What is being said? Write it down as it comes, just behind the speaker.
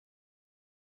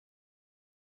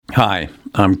Hi,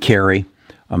 I'm Kerry.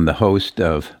 I'm the host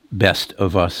of Best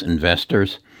of Us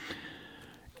Investors.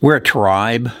 We're a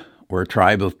tribe. We're a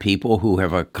tribe of people who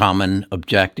have a common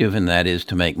objective, and that is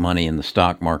to make money in the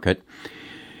stock market.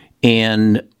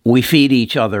 And we feed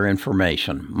each other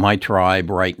information. My tribe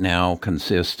right now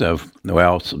consists of,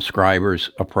 subscribers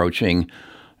approaching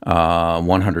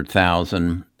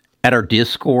 100,000. At our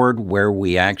Discord, where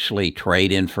we actually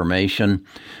trade information,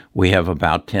 we have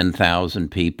about 10,000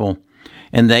 people.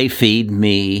 And they feed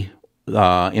me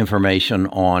information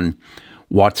on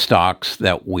what stocks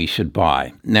that we should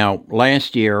buy. Now,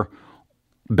 last year,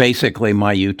 basically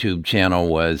my YouTube channel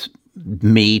was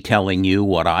me telling you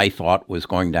what I thought was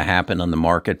going to happen in the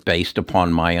market based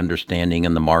upon my understanding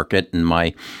in the market and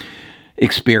my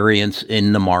experience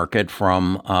in the market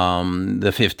from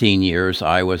the 15 years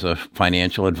I was a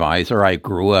financial advisor. I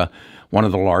grew one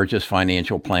of the largest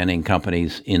financial planning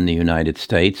companies in the United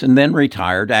States and then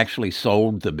retired, actually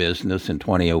sold the business in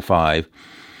 2005.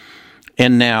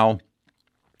 And now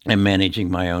I'm managing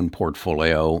my own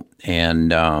portfolio.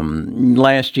 And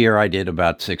last year I did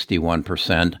about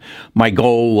 61%. My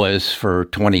goal was for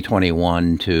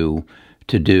 2021 to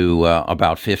do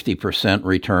about 50%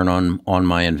 return on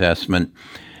my investment.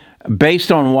 Based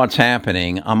on what's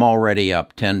happening, I'm already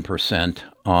up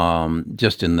 10%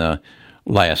 just in the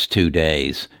last 2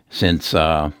 days since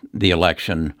the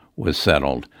election was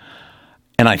settled.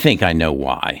 And I think I know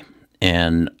why.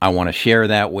 And I want to share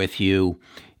that with you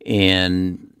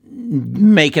and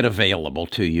make it available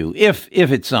to you if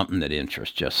it's something that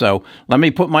interests you. So let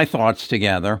me put my thoughts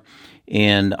together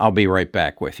and I'll be right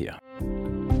back with you.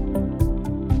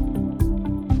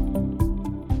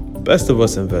 Best of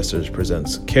Us Investors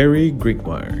presents Kerry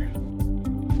Griegmeier.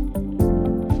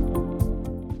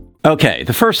 Okay,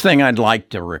 the first thing I'd like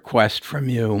to request from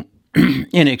you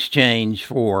in exchange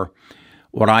for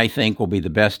what I think will be the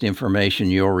best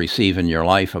information you'll receive in your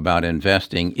life about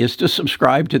investing is to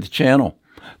subscribe to the channel.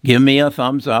 Give me a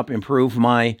thumbs up, improve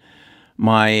my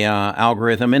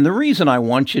algorithm. And the reason I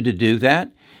want you to do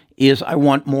that is I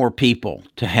want more people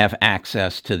to have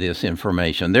access to this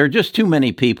information. There are just too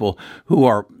many people who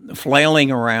are flailing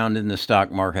around in the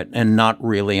stock market and not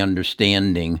really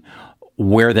understanding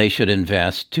where they should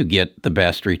invest to get the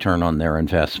best return on their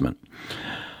investment.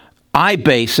 I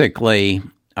basically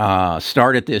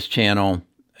started this channel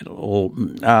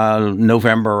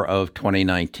November of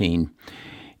 2019.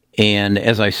 And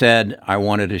as I said, I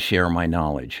wanted to share my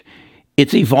knowledge.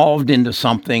 It's evolved into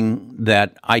something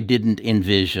that I didn't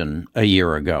envision a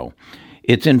year ago.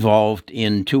 It's evolved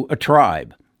into a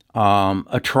tribe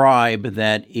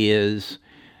that is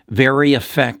very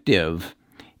effective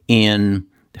in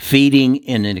feeding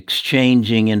and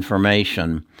exchanging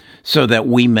information so that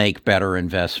we make better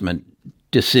investment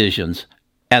decisions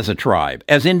as a tribe,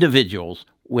 as individuals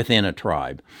within a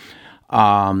tribe.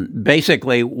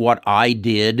 Basically, what I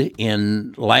did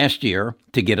in last year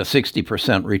to get a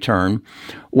 60% return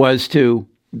was to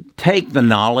take the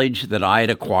knowledge that I had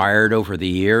acquired over the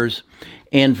years,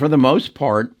 and for the most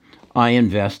part, I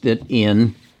invested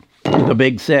in the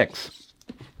big six,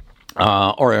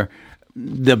 or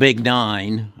the big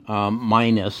nine,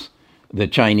 minus the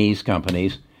Chinese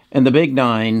companies. And the big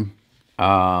nine,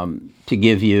 to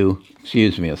give you,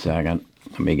 excuse me a second,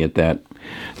 let me get that.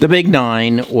 The big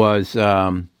nine was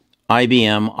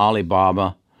IBM,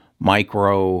 Alibaba,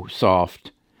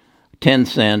 Microsoft,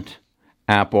 Tencent,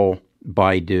 Apple,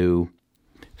 Baidu,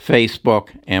 Facebook,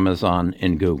 Amazon,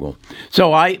 and Google.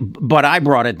 But I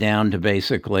brought it down to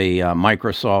basically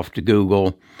Microsoft,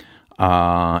 Google,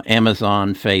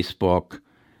 Amazon, Facebook,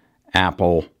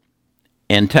 Apple,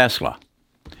 and Tesla.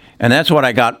 And that's what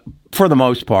I got for the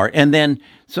most part. And then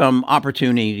some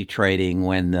opportunity trading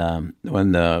when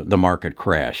the market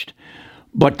crashed.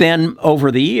 But then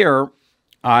over the year,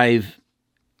 I've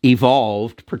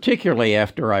evolved, particularly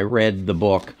after I read the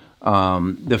book,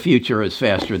 The Future is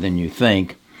Faster Than You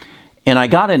Think. And I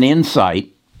got an insight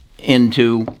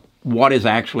into what is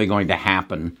actually going to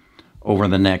happen over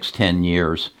the next 10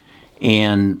 years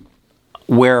and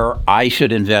where I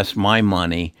should invest my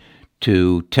money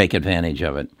to take advantage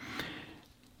of it.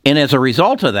 And as a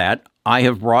result of that, I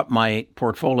have brought my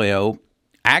portfolio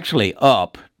actually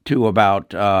up to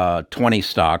about 20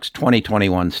 stocks,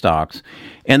 21 stocks,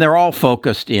 and they're all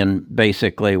focused in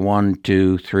basically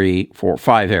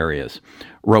 5 areas: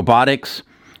 robotics,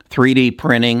 3D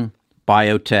printing,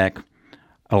 biotech,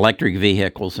 electric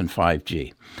vehicles, and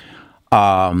 5G.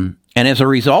 And as a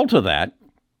result of that,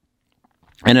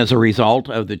 and as a result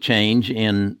of the change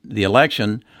in the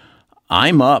election,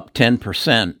 I'm up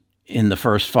 10% in the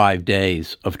first 5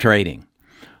 days of trading.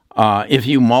 If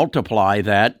you multiply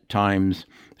that times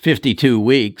 52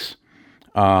 weeks,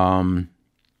 you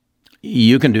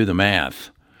can do the math.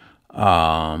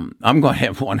 I'm going to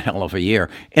have one hell of a year.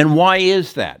 And why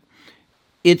is that?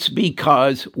 It's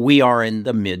because we are in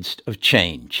the midst of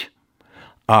change.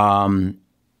 The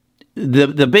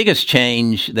biggest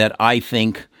change that I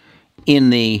think in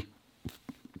the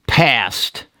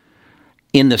past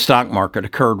in the stock market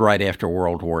occurred right after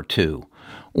World War II,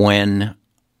 when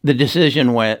the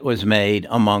decision was made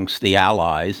amongst the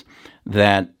Allies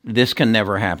that this can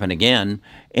never happen again,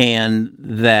 and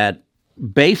that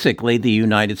basically the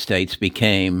United States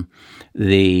became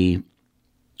the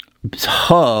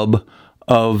hub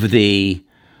of the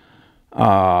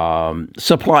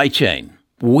supply chain.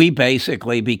 We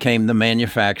basically became the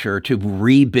manufacturer to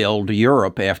rebuild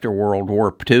Europe after World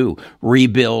War II,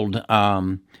 rebuild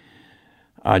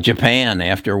Japan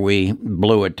after we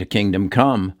blew it to Kingdom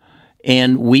Come,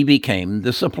 and we became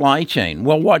the supply chain.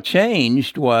 Well, what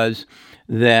changed was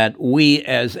that we,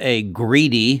 as a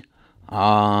greedy,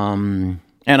 and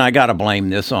I got to blame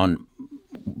this on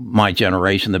my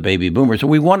generation, the baby boomers,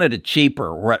 we wanted it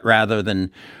cheaper rather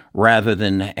than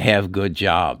have good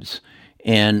jobs.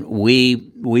 And we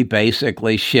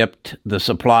basically shipped the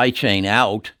supply chain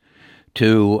out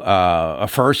to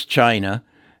first China,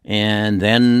 and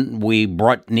then we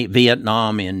brought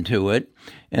Vietnam into it,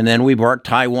 and then we brought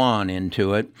Taiwan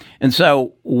into it. And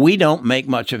so we don't make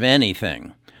much of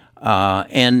anything.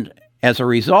 And as a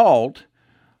result,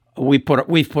 we've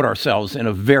put ourselves in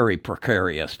a very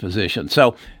precarious position.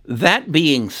 So that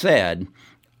being said,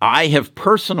 I have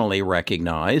personally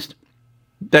recognized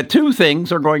that three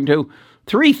things are going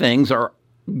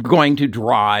to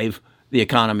drive the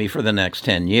economy for the next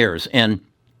 10 years. And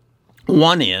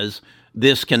one is,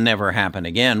 this can never happen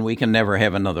again. We can never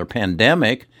have another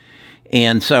pandemic.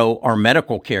 And so our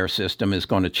medical care system is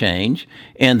going to change,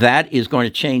 and that is going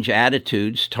to change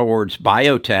attitudes towards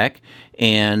biotech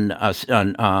and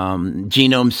genome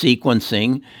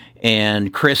sequencing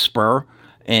and CRISPR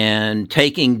and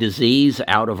taking disease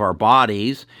out of our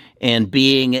bodies and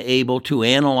being able to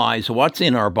analyze what's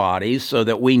in our bodies so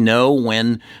that we know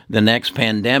when the next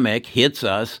pandemic hits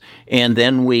us, and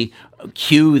then we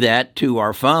cue that to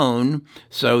our phone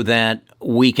so that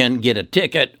we can get a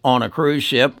ticket on a cruise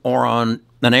ship or on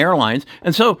an airlines.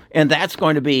 And that's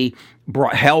going to be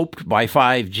helped by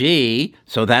 5G.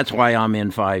 So that's why I'm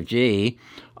in 5G.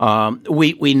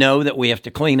 We know that we have to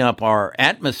clean up our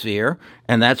atmosphere,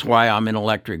 and that's why I'm in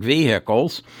electric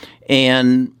vehicles.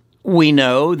 And we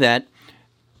know that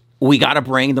we got to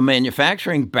bring the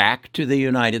manufacturing back to the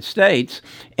United States,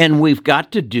 and we've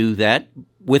got to do that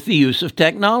with the use of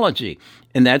technology,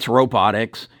 and that's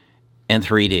robotics and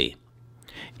 3D.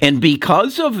 And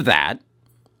because of that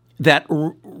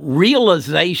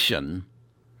realization,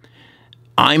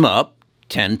 I'm up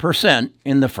 10%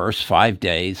 in the first 5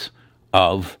 days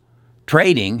of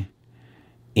trading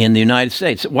in the United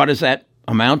States. What does that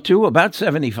amount to? About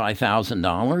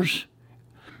 $75,000.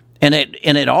 And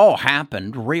it all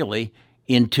happened really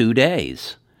in 2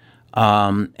 days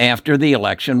after the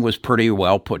election was pretty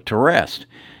well put to rest.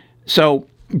 So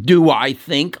do I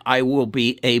think I will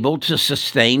be able to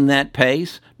sustain that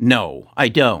pace? No, I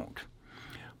don't.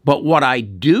 But what I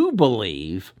do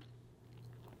believe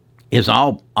is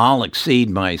I'll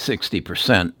exceed my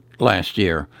 60% last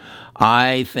year.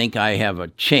 I think I have a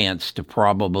chance to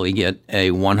probably get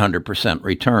a 100%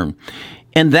 return.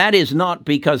 And that is not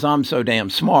because I'm so damn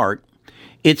smart.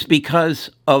 It's because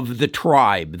of the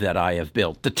tribe that I have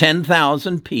built, the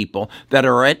 10,000 people that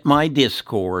are at my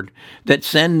Discord that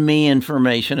send me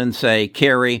information and say,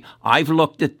 Kerry, I've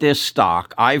looked at this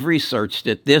stock, I've researched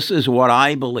it, this is what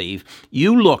I believe.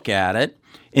 You look at it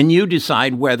and you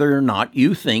decide whether or not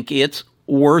you think it's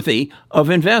worthy of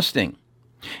investing.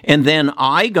 And then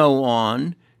I go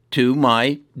on to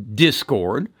my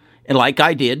Discord, and like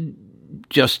I did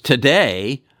just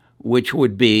today, which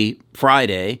would be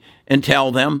Friday, and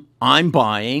tell them I'm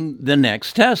buying the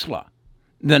next Tesla,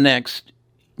 the next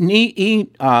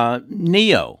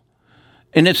NIO.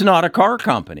 And it's not a car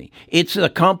company. It's a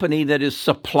company that is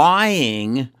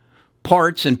supplying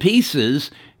parts and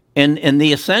pieces and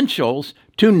the essentials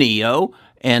to NIO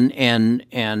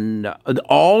and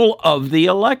all of the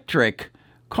electric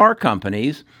car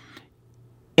companies.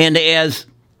 And as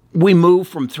we move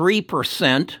from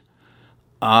 3%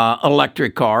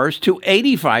 electric cars to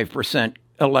 85%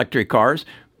 electric cars,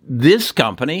 this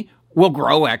company will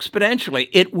grow exponentially.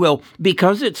 It will,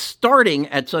 because it's starting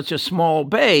at such a small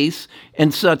base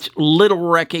and such little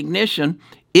recognition,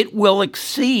 it will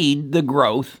exceed the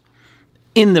growth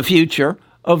in the future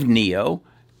of NIO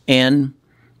and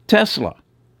Tesla.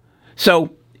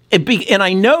 So, and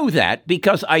I know that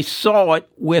because I saw it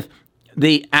with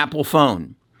the Apple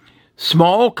phone.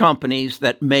 small companies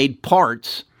that made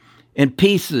parts and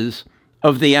pieces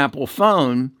of the Apple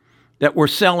phone that were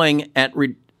selling at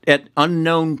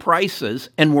unknown prices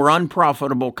and were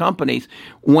unprofitable companies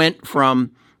went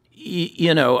from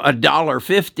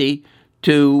 $1.50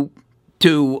 to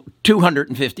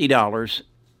 $250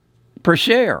 per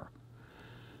share.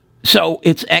 So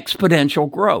it's exponential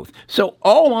growth. So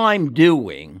all I'm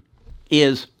doing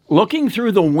is looking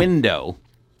through the window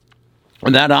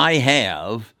that I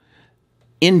have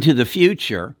into the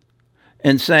future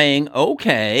and saying,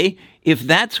 okay, if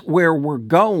that's where we're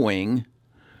going,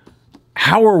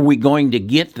 how are we going to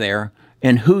get there,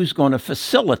 and who's going to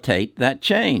facilitate that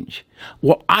change?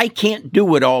 Well, I can't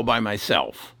do it all by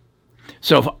myself.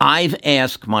 So if I've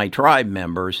asked my tribe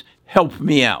members, help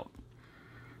me out.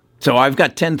 So I've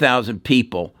got 10,000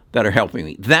 people that are helping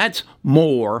me. That's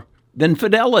more than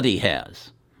Fidelity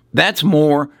has. That's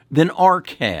more than ARC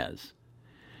has.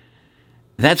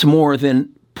 That's more than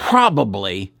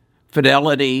probably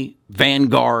Fidelity,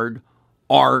 Vanguard,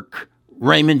 ARC,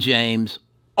 Raymond James,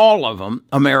 all of them,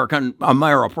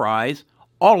 Ameriprise,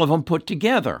 all of them put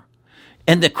together.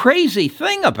 And the crazy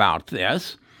thing about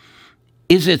this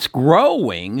is it's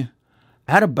growing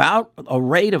at about a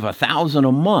rate of 1,000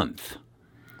 a month.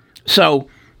 So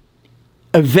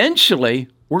eventually,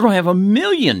 we're going to have 1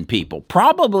 million people.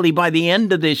 Probably by the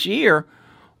end of this year,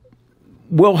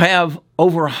 we'll have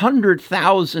over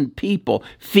 100,000 people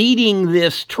feeding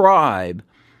this tribe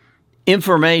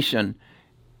information.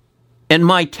 And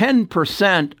my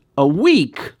 10% a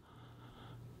week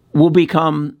will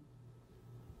become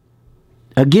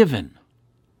a given.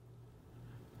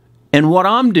 And what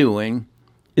I'm doing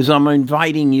is I'm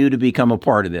inviting you to become a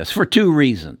part of this for 2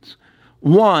 reasons.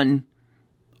 One,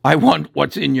 I want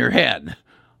what's in your head.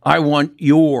 I want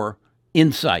your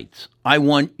insights. I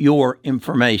want your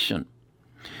information.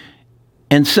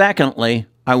 And secondly,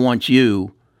 I want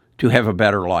you to have a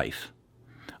better life.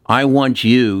 I want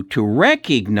you to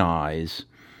recognize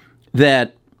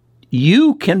that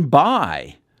you can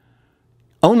buy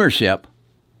ownership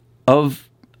of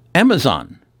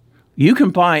Amazon. You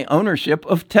can buy ownership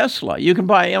of Tesla. You can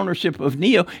buy ownership of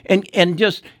NIO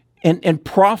and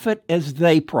profit as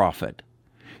they profit.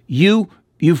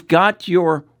 You've got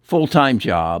your full-time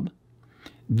job.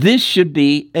 This should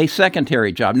be a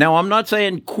secondary job. Now, I'm not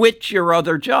saying quit your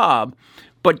other job,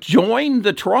 but join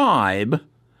the tribe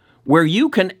where you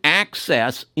can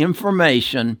access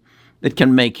information that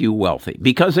can make you wealthy.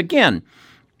 Because again,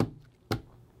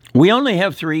 we only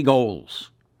have 3 goals,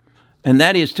 and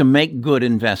that is to make good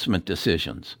investment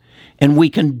decisions. And we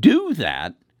can do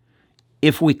that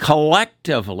if we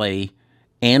collectively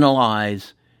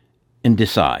analyze and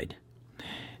decide.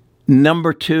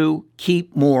 Number 2,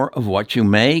 keep more of what you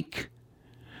make.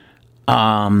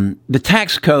 The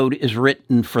tax code is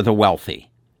written for the wealthy.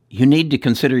 You need to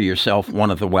consider yourself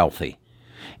one of the wealthy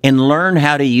and learn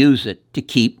how to use it to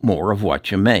keep more of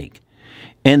what you make.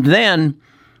 And then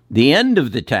the end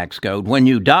of the tax code, when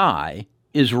you die,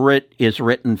 is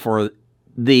written for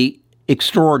the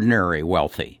extraordinary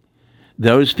wealthy.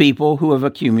 Those people who have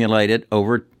accumulated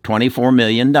over $24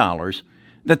 million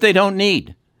that they don't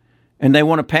need, and they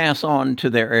want to pass on to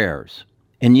their heirs.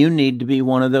 And you need to be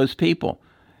one of those people.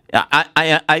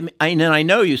 I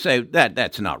know you say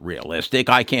that's not realistic.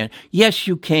 I can't. Yes,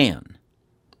 you can.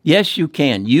 Yes, you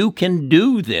can. You can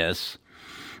do this,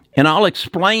 and I'll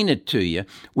explain it to you.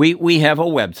 We have a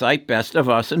website, Best of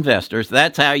Us Investors.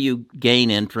 That's how you gain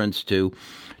entrance to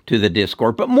the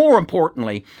Discord. But more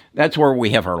importantly, that's where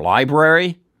we have our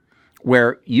library,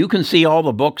 where you can see all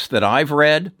the books that I've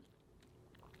read.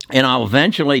 And I'll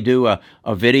eventually do a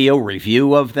video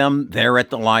review of them there at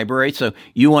the library so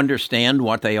you understand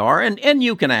what they are. And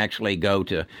you can actually go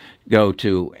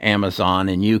to Amazon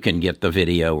and you can get the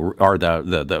video or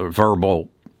the verbal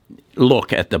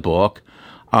look at the book.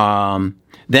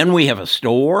 Then we have a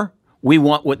store.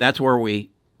 That's where we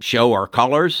show our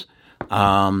colors.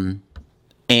 And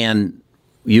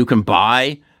you can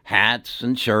buy hats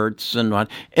and shirts and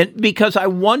because I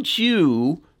want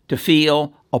you to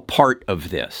feel a part of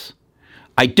this.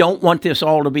 I don't want this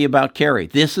all to be about Carrie.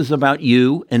 This is about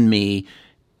you and me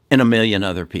and 1 million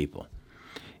other people.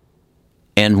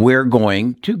 And we're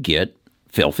going to get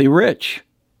filthy rich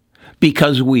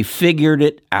because we figured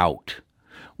it out.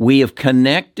 We have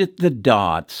connected the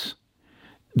dots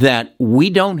that we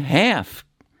don't have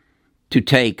to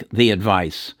take the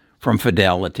advice from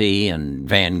Fidelity and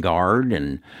Vanguard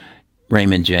and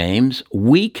Raymond James.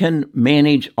 We can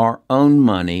manage our own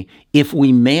money if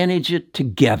we manage it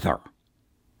together.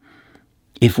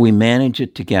 If we manage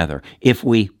it together. If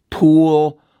we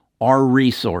pool our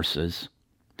resources.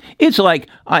 It's like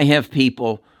I have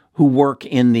people who work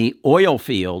in the oil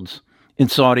fields in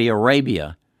Saudi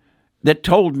Arabia that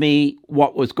told me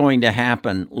what was going to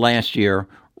happen last year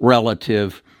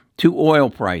relative to oil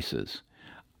prices.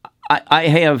 I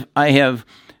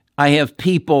have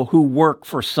people who work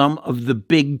for some of the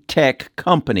big tech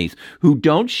companies who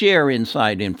don't share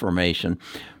inside information,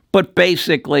 but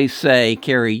basically say,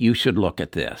 Kerry, you should look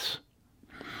at this.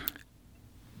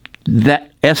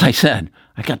 That, as I said,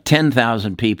 I got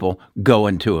 10,000 people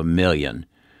going to 1 million,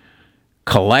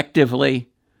 collectively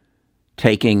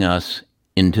taking us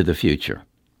into the future.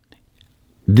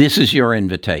 This is your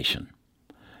invitation.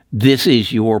 This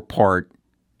is your part,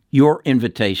 your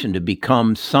invitation to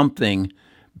become something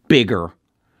bigger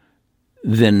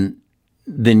than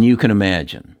you can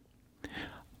imagine.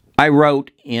 I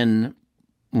wrote in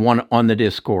one on the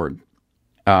Discord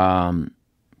that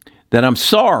I'm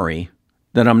sorry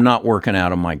that I'm not working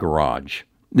out of my garage.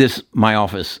 My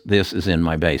office, this is in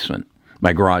my basement.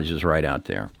 My garage is right out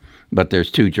there, but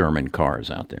there's 2 German cars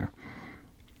out there.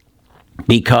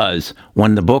 Because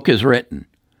when the book is written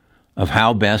of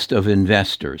how Best of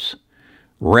Investors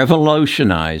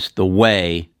revolutionized the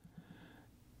way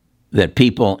that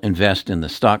people invest in the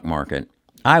stock market,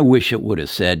 I wish it would have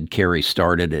said Kerry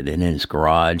started it in his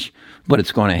garage, but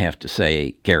it's going to have to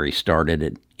say Kerry started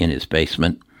it in his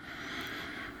basement.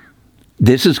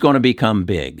 This is going to become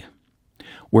big.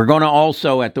 We're going to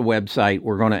also, at the website,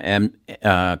 we're going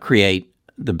to create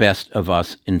the Best of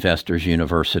Us Investors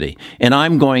University. And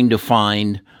I'm going to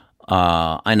find,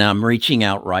 and I'm reaching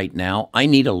out right now, I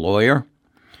need a lawyer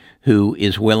who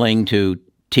is willing to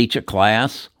teach a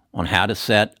class on how to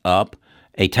set up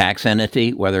a tax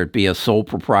entity, whether it be a sole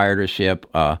proprietorship,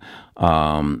 a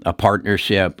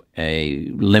partnership, a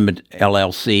limit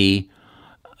LLC,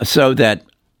 so that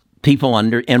people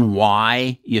and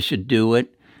why you should do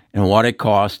it and what it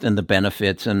costs and the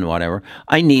benefits and whatever.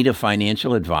 I need a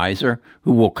financial advisor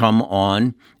who will come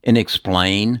on and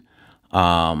explain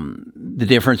the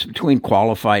difference between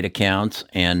qualified accounts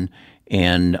and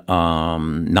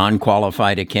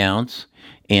non-qualified accounts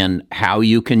and how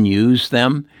you can use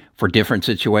them for different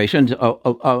situations.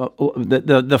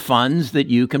 The funds that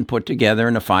you can put together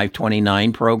in a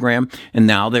 529 program, and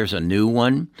now there's a new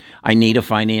one. I need a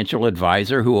financial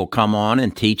advisor who will come on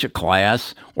and teach a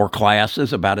class or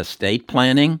classes about estate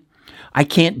planning. I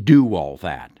can't do all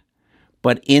that,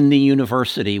 but in the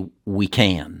university we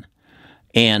can.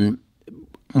 And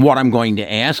what I'm going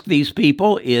to ask these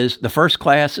people is the first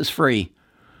class is free.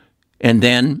 And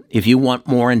then if you want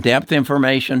more in-depth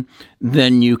information,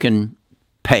 then you can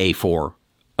pay for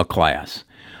a class.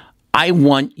 I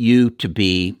want you to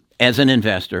be, as an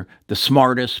investor, the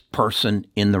smartest person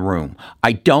in the room.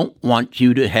 I don't want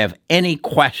you to have any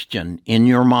question in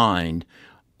your mind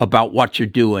about what you're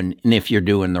doing and if you're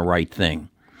doing the right thing.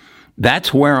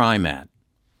 That's where I'm at.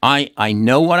 I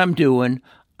know what I'm doing.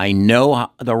 I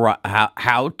know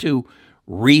how to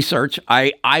research.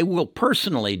 I will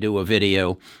personally do a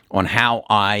video on how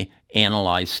I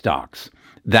analyze stocks.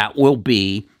 That will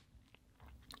be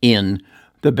in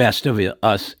the Best of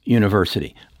Us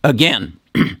University. Again,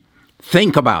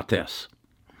 think about this.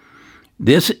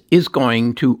 This is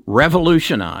going to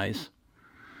revolutionize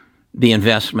the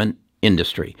investment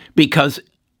industry because,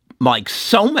 like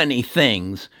so many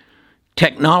things,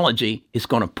 technology is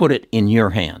going to put it in your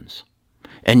hands.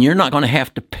 And you're not going to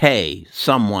have to pay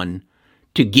someone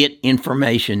to get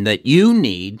information that you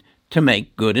need to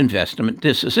make good investment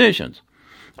decisions.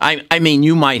 I mean,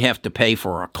 you might have to pay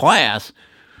for a class,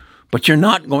 but you're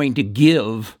not going to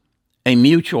give a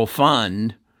mutual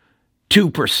fund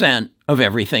 2% of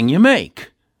everything you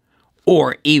make,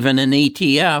 or even an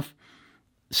ETF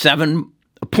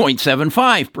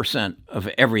 7.75% of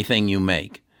everything you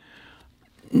make.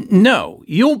 No,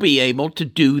 you'll be able to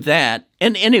do that.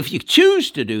 And if you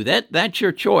choose to do that, that's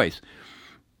your choice.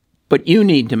 But you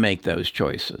need to make those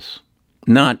choices,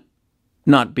 not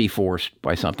be forced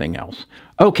by something else.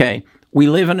 Okay, we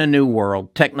live in a new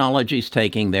world. Technology's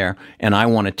taking there, and I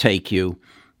want to take you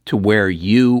to where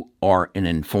you are an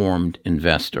informed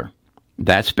investor.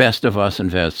 That's Best of Us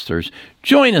Investors.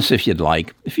 Join us if you'd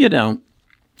like. If you don't,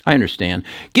 I understand.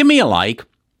 Give me a like,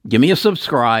 give me a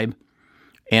subscribe,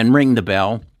 and ring the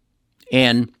bell.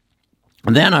 And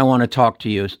then I want to talk to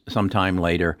you sometime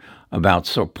later about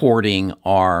supporting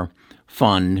our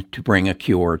fund to bring a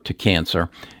cure to cancer.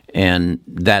 And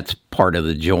that's part of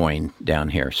the join down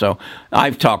here. So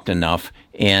I've talked enough,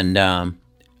 and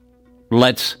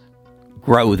let's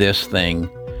grow this thing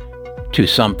to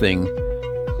something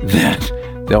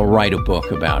that they'll write a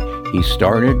book about. He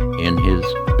started in his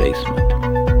basement.